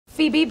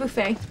Phoebe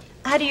Buffay.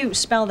 How do you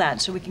spell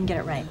that so we can get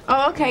it right?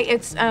 Oh, okay.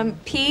 It's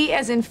P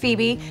as in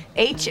Phoebe,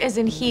 H as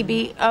in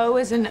Hebe, O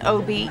as in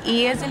Obie,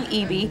 E as in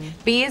Ebe,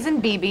 B as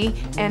in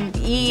BB, and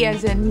E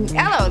as in...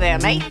 Hello there,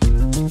 mate.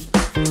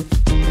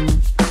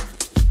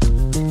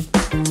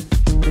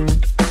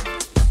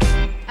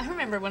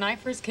 When I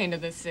first came to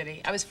this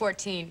city, I was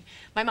 14.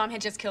 My mom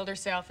had just killed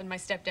herself, and my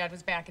stepdad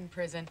was back in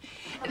prison.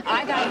 And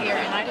I got here,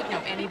 and I didn't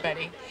know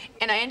anybody.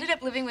 And I ended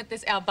up living with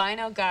this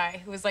albino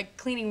guy who was, like,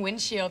 cleaning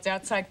windshields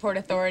outside Port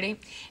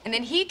Authority. And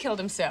then he killed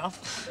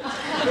himself.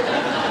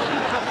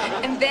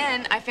 And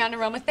then I found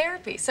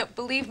aromatherapy. So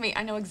believe me,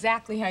 I know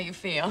exactly how you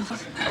feel.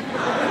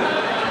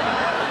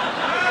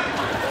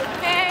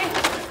 Hey.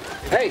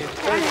 Hey.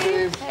 Hey,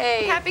 Steve.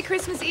 Hey. Happy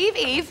Christmas Eve,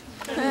 Eve.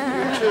 You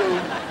too.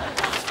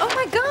 Oh,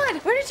 my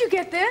God. Where did you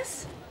get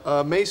this?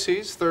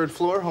 Macy's, 3rd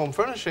floor, home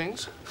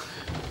furnishings.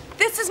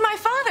 This is my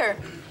father.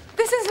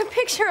 This is a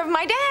picture of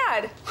my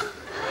dad.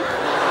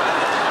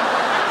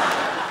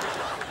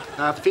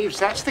 Phoebes,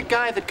 that's the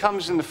guy that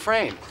comes in the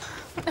frame.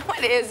 No,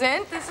 it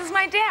isn't. This is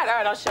my dad. All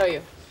right, I'll show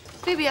you.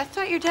 Phoebe, I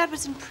thought your dad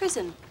was in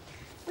prison.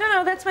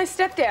 No, that's my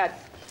stepdad.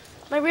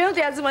 My real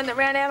dad's the one that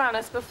ran out on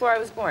us before I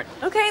was born.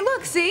 Okay,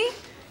 look, see?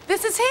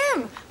 This is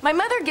him. My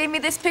mother gave me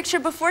this picture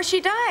before she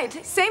died.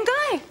 Same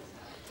guy.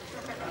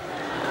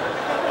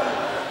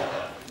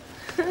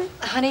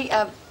 Honey,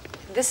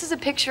 this is a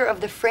picture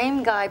of the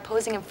frame guy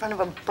posing in front of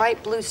a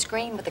bright blue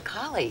screen with a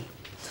collie.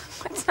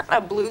 It's not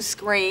a blue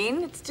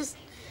screen. It's just...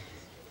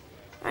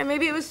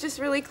 maybe it was just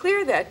really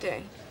clear that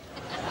day.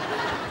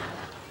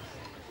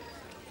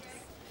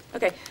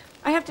 Okay,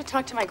 I have to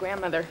talk to my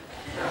grandmother.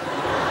 Wait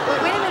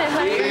a minute,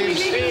 honey.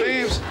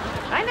 Thieves.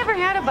 I never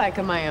had a bike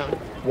of my own.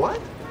 What?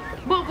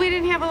 Well, we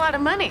didn't have a lot of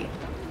money,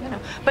 you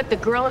know. But the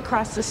girl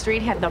across the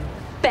street had the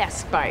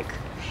best bike.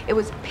 It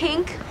was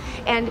pink,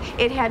 and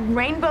it had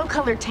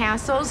rainbow-colored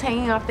tassels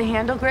hanging off the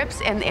handle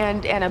grips, and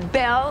a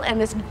bell, and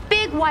this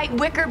big white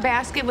wicker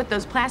basket with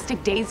those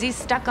plastic daisies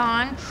stuck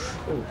on.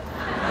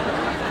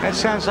 That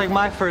sounds like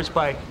my first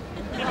bike.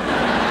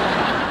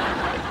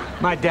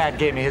 My dad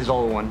gave me his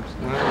old one.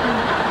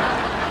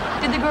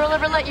 Did the girl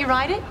ever let you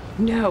ride it?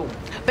 No,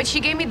 but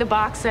she gave me the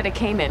box that it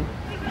came in.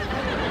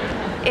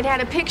 It had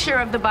a picture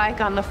of the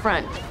bike on the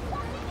front.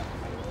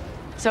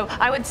 So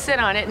I would sit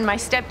on it, and my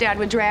stepdad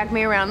would drag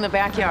me around the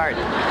backyard.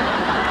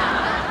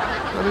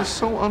 That is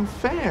so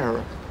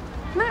unfair.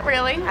 Not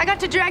really. I got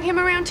to drag him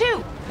around,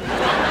 too.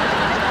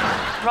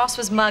 Ross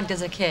was mugged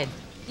as a kid.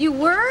 You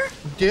were?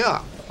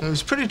 Yeah, it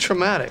was pretty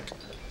traumatic.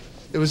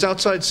 It was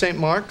outside St.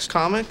 Mark's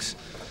Comics.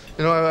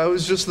 You know, I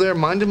was just there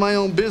minding my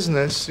own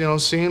business, you know,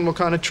 seeing what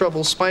kind of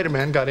trouble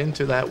Spider-Man got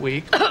into that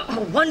week.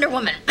 Wonder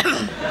Woman.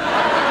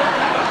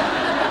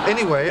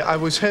 Anyway, I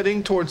was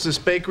heading towards this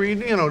bakery,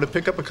 you know, to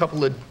pick up a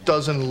couple of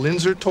dozen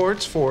Linzer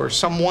torts for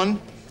someone.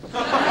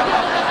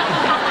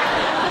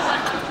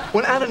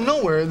 When out of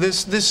nowhere,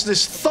 this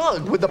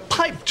thug with a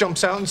pipe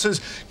jumps out and says,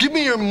 "Give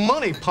me your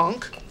money,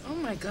 punk." Oh,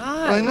 my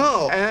God. I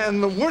know.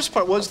 And the worst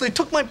part was they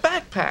took my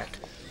backpack,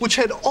 which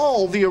had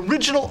all the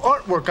original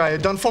artwork I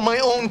had done for my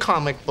own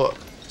comic book,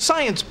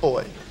 Science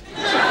Boy.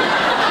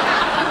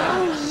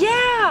 Oh,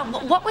 yeah.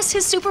 What was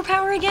his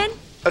superpower again?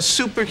 A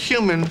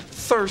superhuman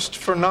thirst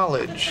for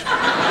knowledge.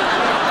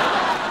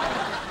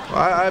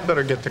 I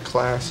better get to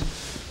class.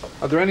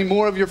 Are there any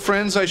more of your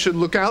friends I should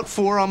look out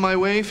for on my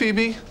way,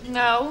 Phoebe?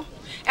 No.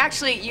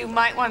 Actually, you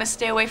might want to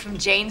stay away from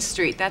Jane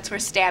Street. That's where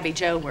Stabby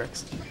Joe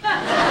works.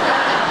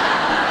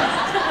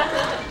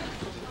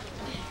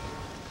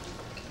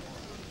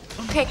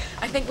 Okay,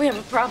 I think we have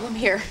a problem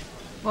here.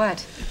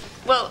 What?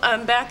 Well,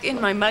 back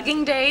in my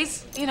mugging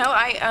days, you know,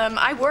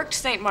 I worked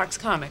St. Mark's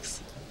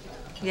Comics.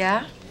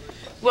 Yeah?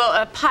 Well,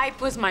 a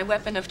pipe was my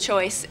weapon of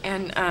choice,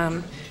 and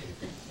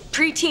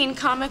preteen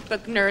comic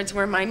book nerds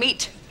were my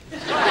meat.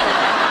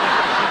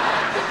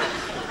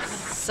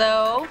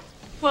 So?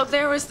 Well,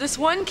 there was this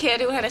one kid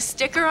who had a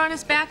sticker on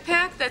his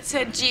backpack that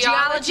said,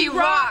 "Geology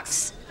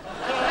rocks."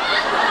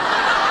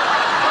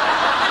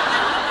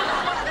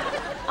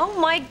 Oh,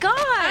 my God.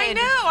 I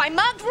know, I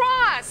mugged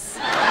Ross.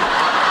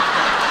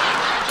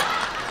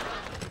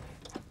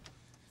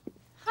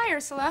 Hi,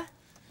 Ursula.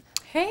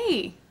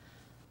 Hey.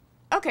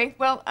 Okay,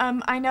 well,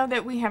 I know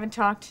that we haven't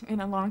talked in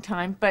a long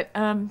time, but,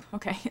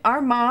 okay.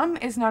 Our mom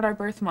is not our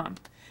birth mom.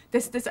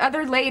 This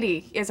other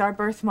lady is our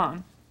birth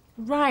mom.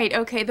 Right,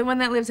 okay, the one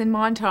that lives in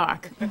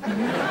Montauk. You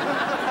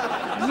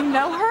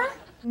know her?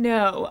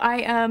 No,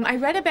 I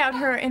read about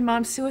her in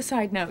Mom's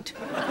suicide note.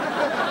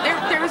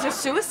 There was a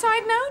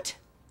suicide note?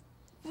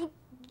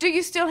 Do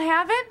you still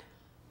have it?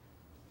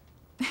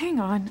 Hang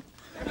on.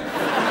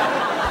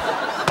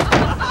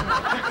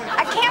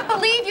 I can't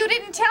believe you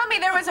didn't tell me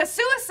there was a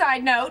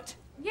suicide note.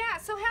 Yeah,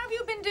 so how have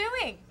you been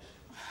doing?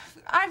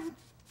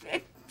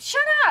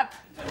 Shut up.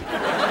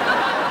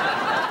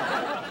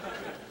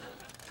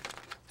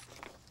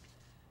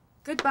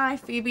 Goodbye,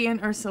 Phoebe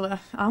and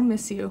Ursula. I'll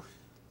miss you.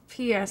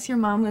 P.S. Your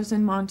mom lives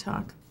in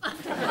Montauk. You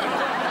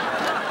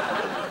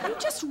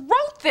just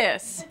wrote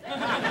this.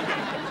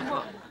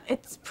 Well,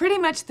 it's pretty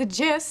much the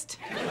gist.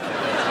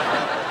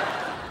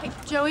 Hey,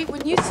 Joey,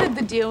 when you said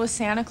the deal with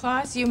Santa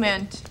Claus, you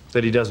meant...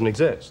 That he doesn't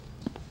exist.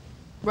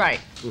 Right.